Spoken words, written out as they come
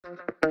This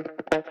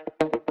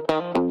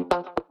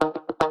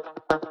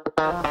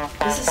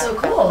is so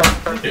cool.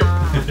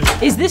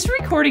 Is this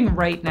recording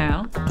right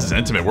now? This is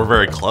intimate. We're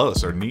very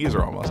close. Our knees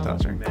are almost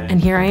touching. And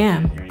here I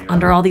am,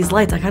 under all these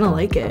lights. I kind of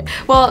like it.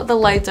 Well, the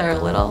lights are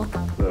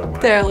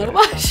they're a little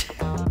much.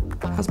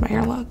 How's my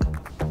hair look?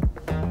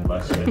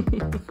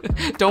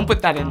 Don't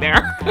put that in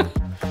there.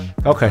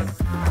 Okay.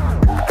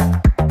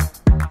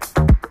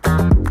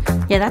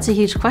 Yeah, that's a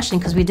huge question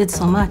because we did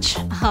so much.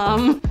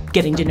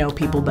 Getting to know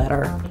people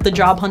better. The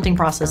job hunting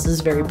process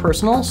is very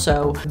personal,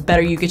 so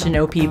better you get to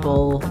know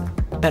people,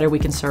 better we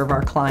can serve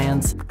our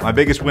clients. My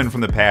biggest win from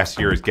the past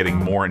year is getting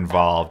more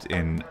involved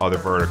in other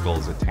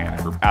verticals at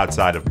Tandym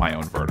outside of my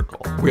own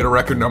vertical. We had a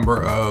record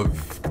number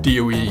of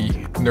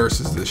DOE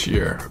nurses this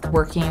year.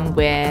 Working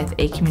with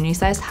a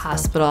community-sized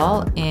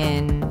hospital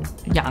in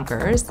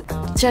Yonkers.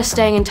 Just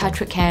staying in touch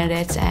with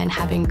candidates and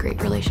having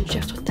great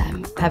relationships with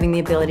them. Having the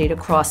ability to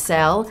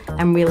cross-sell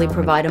and really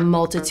provide a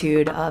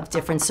multitude of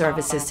different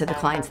services to the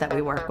clients that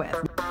we work with.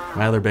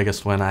 My other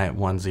biggest win, I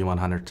won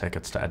Z100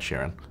 tickets to Ed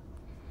Sheeran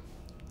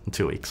in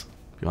 2 weeks,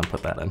 if you want to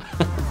put that in.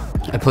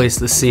 I placed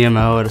the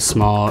CMO at a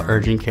small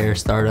urgent care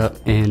startup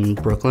in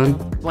Brooklyn.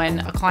 When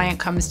a client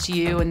comes to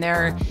you and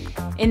they're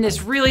in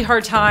this really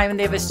hard time and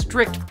they have a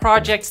strict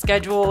project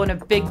schedule and a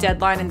big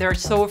deadline and they're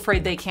so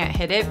afraid they can't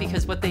hit it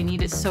because what they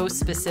need is so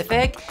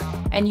specific,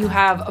 and you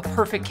have a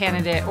perfect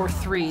candidate or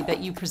three that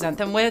you present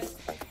them with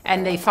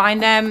and they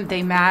find them,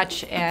 they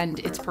match, and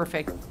it's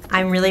perfect.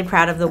 I'm really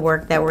proud of the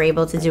work that we're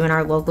able to do in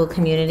our local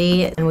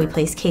community, and we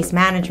place case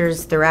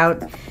managers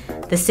throughout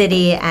the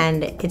city,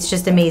 and it's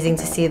just amazing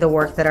to see the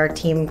work that our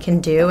team can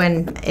do,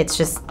 and it's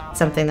just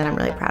something that I'm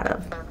really proud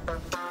of.